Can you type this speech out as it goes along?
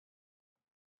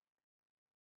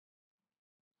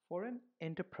For an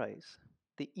enterprise,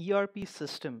 the ERP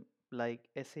system like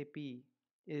SAP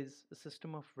is a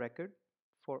system of record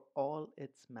for all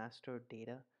its master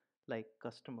data like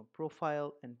customer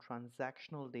profile and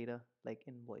transactional data like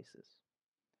invoices.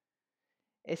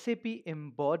 SAP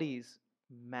embodies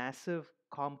massive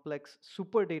complex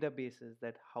super databases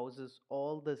that houses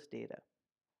all this data.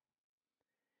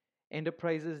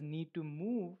 Enterprises need to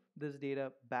move this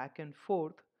data back and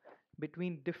forth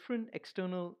between different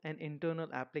external and internal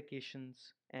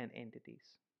applications and entities.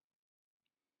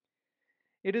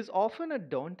 It is often a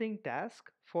daunting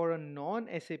task for a non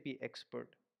SAP expert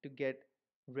to get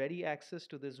ready access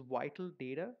to this vital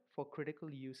data for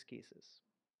critical use cases.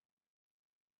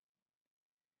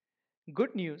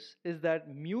 Good news is that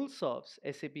Mulesoft's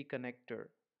SAP connector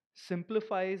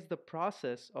simplifies the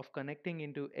process of connecting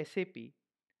into SAP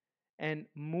and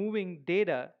moving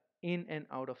data in and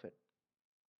out of it.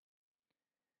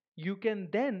 You can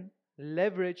then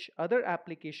leverage other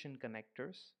application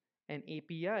connectors and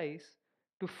APIs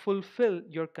to fulfill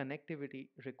your connectivity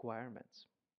requirements.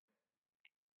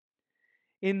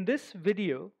 In this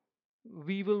video,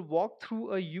 we will walk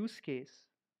through a use case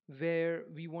where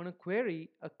we want to query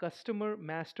a customer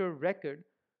master record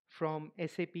from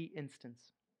SAP instance.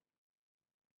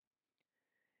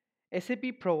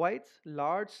 SAP provides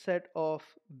large set of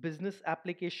business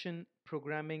application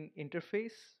programming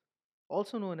interface,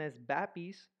 also known as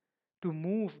BAPIs, to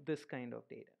move this kind of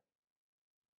data.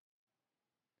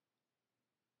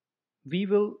 We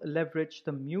will leverage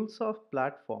the Mulesoft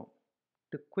platform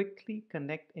to quickly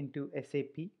connect into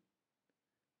SAP,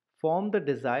 form the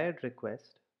desired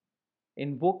request,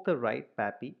 invoke the right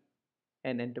BAPI,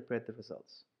 and interpret the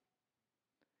results.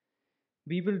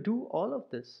 We will do all of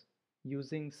this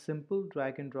using simple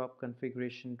drag and drop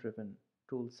configuration driven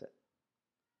toolset.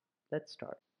 Let's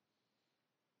start.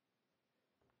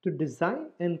 To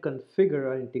design and configure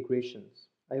our integrations,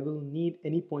 I will need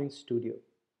Anypoint Studio.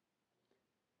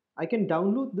 I can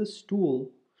download this tool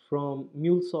from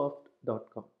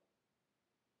mulesoft.com.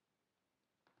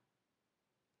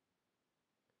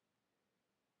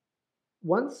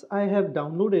 Once I have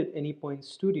downloaded Anypoint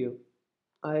Studio,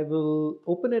 I will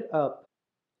open it up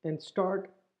and start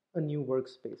a new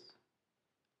workspace.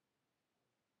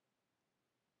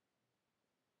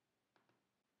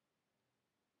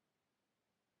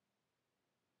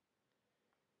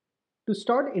 To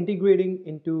start integrating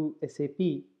into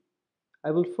SAP,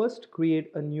 I will first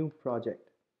create a new project.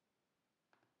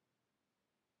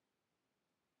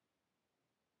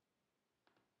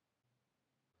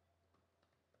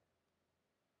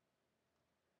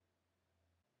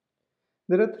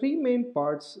 There are three main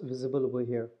parts visible over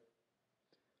here.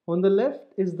 On the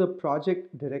left is the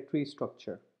project directory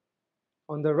structure.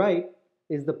 On the right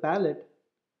is the palette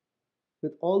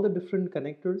with all the different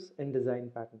connectors and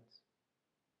design patterns.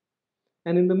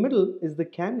 And in the middle is the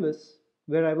canvas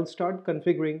where I will start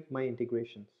configuring my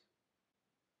integrations.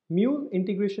 Mule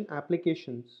integration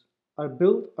applications are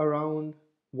built around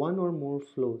one or more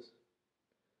flows.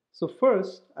 So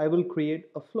first I will create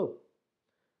a flow.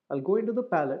 I'll go into the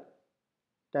palette,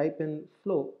 type in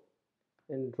flow,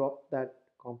 and drop that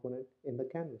component in the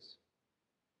canvas.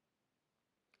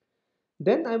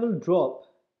 Then I will drop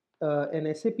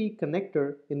an SAP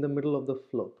connector in the middle of the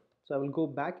flow. So I will go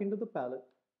back into the palette,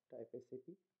 type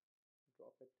SAP,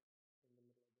 drop it in the middle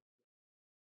of the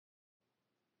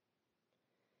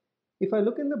flow. If I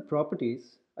look in the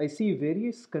properties, I see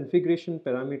various configuration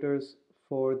parameters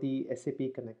for the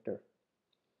SAP connector.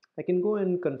 I can go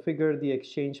and configure the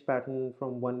exchange pattern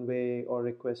from one way or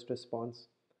request response.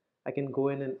 I can go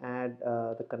in and add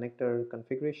the connector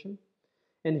configuration.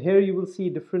 And here you will see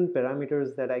different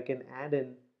parameters that I can add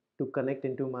in to connect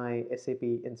into my SAP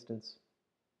instance.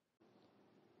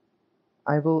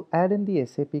 I will add in the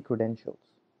SAP credentials.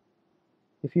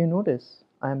 If you notice,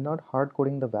 I am not hard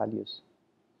coding the values.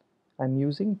 I'm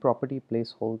using property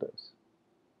placeholders.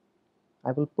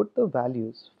 I will put the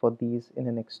values for these in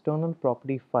an external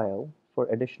property file for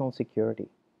additional security.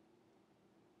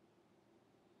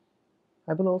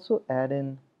 I will also add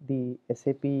in the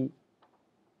SAP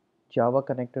Java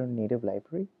Connector native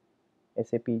library,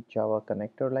 SAP Java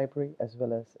Connector library, as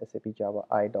well as SAP Java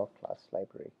iDoc class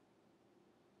library.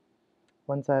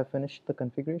 Once I have finished the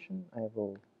configuration, I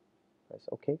will press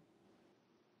OK.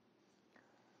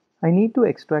 I need to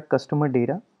extract customer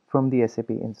data from the SAP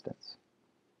instance.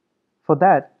 For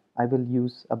that, I will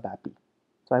use a BAPI.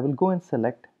 So I will go and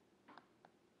select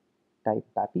type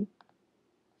BAPI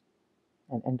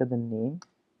and enter the name.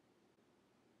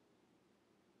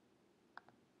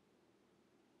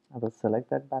 I will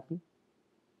select that BAPI.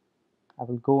 I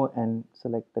will go and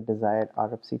select the desired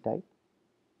RFC type.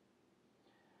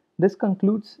 This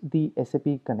concludes the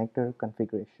SAP connector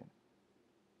configuration.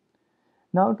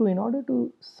 Now, in order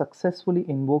to successfully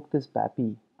invoke this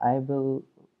BAPI, I will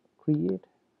create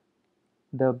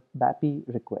the BAPI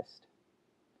request.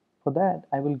 For that,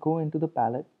 I will go into the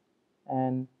palette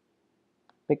and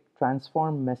pick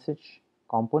transform message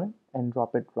component and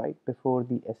drop it right before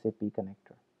the SAP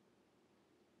connector.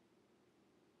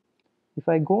 If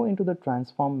I go into the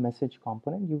transform message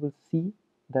component, you will see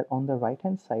that on the right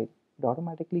hand side, it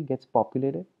automatically gets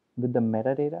populated with the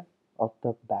metadata of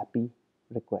the BAPI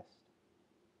request.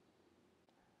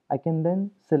 I can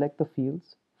then select the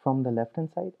fields from the left hand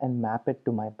side and map it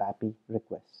to my BAPI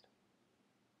request.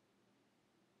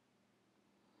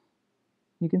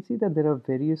 You can see that there are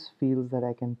various fields that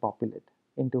I can populate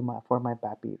for my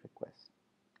BAPI request.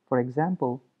 For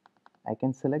example, I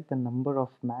can select the number of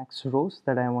max rows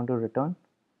that I want to return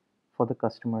for the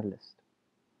customer list.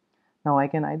 Now I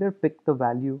can either pick the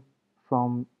value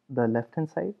from the left hand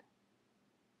side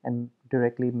and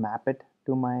directly map it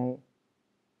to my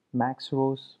max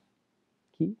rows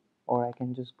key, or I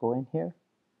can just go in here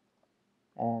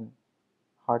and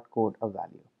hard code a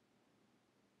value.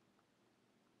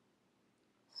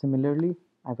 Similarly,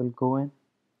 I will go in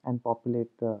and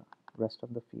populate the rest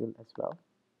of the field as well.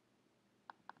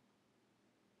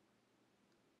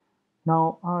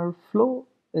 Now our flow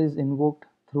is invoked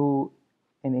through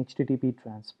an HTTP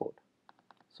transport.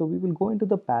 So we will go into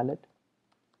the palette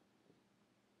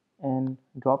and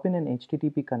drop in an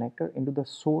HTTP connector into the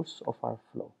source of our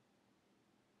flow.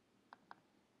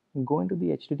 Go into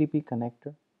the HTTP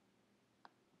connector,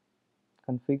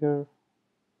 configure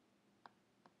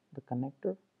the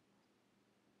connector,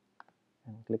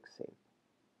 and click Save.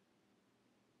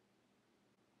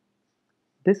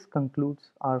 This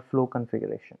concludes our flow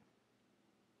configuration.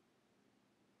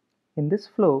 In this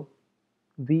flow,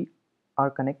 we are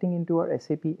connecting into our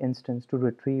SAP instance to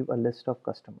retrieve a list of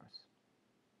customers.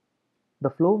 The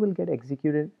flow will get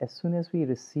executed as soon as we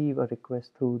receive a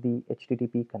request through the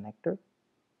HTTP connector.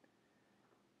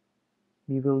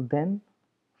 We will then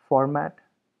format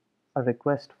a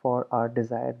request for our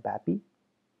desired BAPI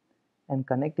and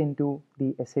connect into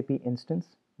the SAP instance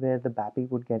where the BAPI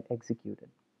would get executed.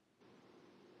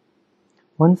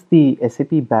 Once the SAP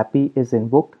BAPI is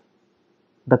invoked,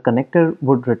 the connector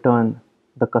would return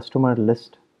the customer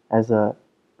list as a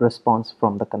response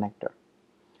from the connector.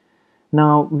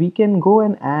 Now we can go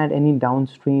and add any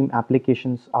downstream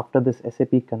applications after this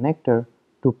SAP connector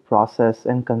to process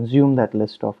and consume that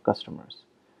list of customers.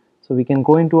 So we can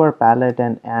go into our palette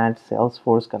and add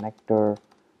Salesforce connector,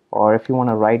 or if you want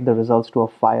to write the results to a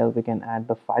file, we can add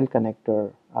the file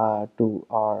connector to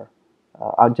our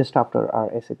just after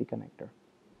our SAP connector.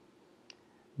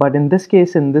 But in this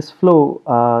case, in this flow,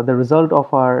 the result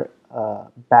of our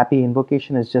BAPI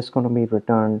invocation is just going to be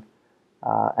returned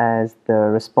as the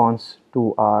response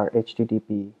to our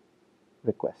HTTP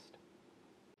request.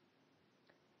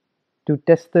 To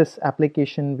test this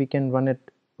application, we can run it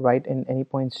right in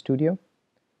Anypoint Studio.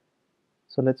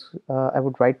 So I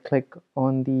would right click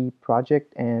on the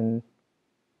project and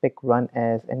pick Run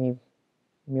as any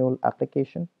Mule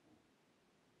application.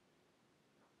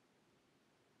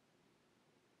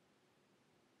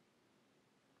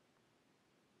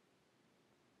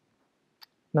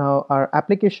 Now our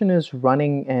application is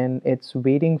running and it's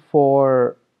waiting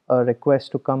for a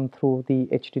request to come through the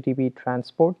HTTP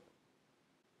transport.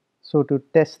 So to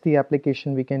test the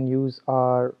application, we can use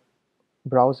our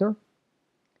browser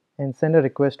and send a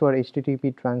request to our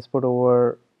HTTP transport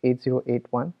over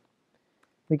 8081.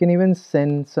 We can even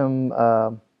send some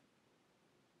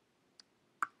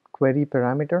query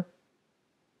parameter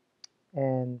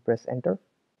and press enter.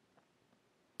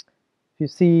 If you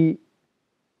see,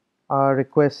 our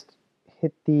request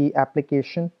hit the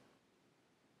application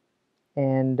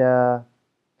and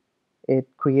it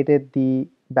created the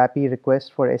BAPI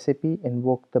request for SAP,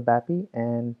 invoked the BAPI,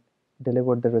 and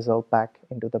delivered the result back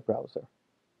into the browser.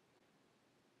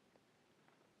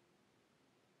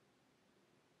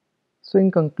 So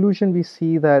in conclusion, we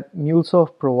see that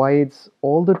Mulesoft provides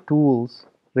all the tools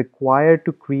required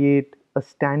to create a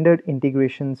standard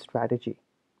integration strategy.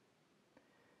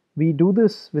 We do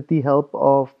this with the help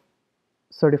of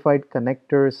certified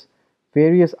connectors,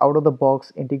 various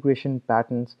out-of-the-box integration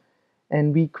patterns,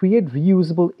 and we create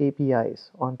reusable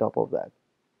APIs on top of that.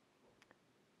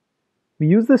 We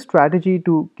use this strategy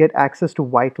to get access to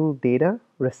vital data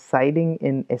residing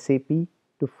in SAP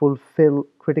to fulfill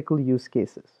critical use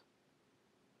cases.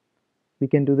 We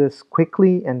can do this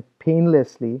quickly and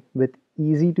painlessly with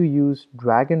easy-to-use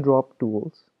drag-and-drop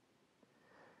tools.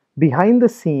 Behind the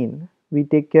scene, we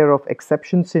take care of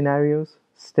exception scenarios,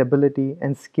 stability,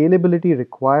 and scalability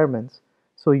requirements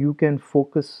so you can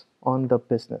focus on the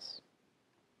business.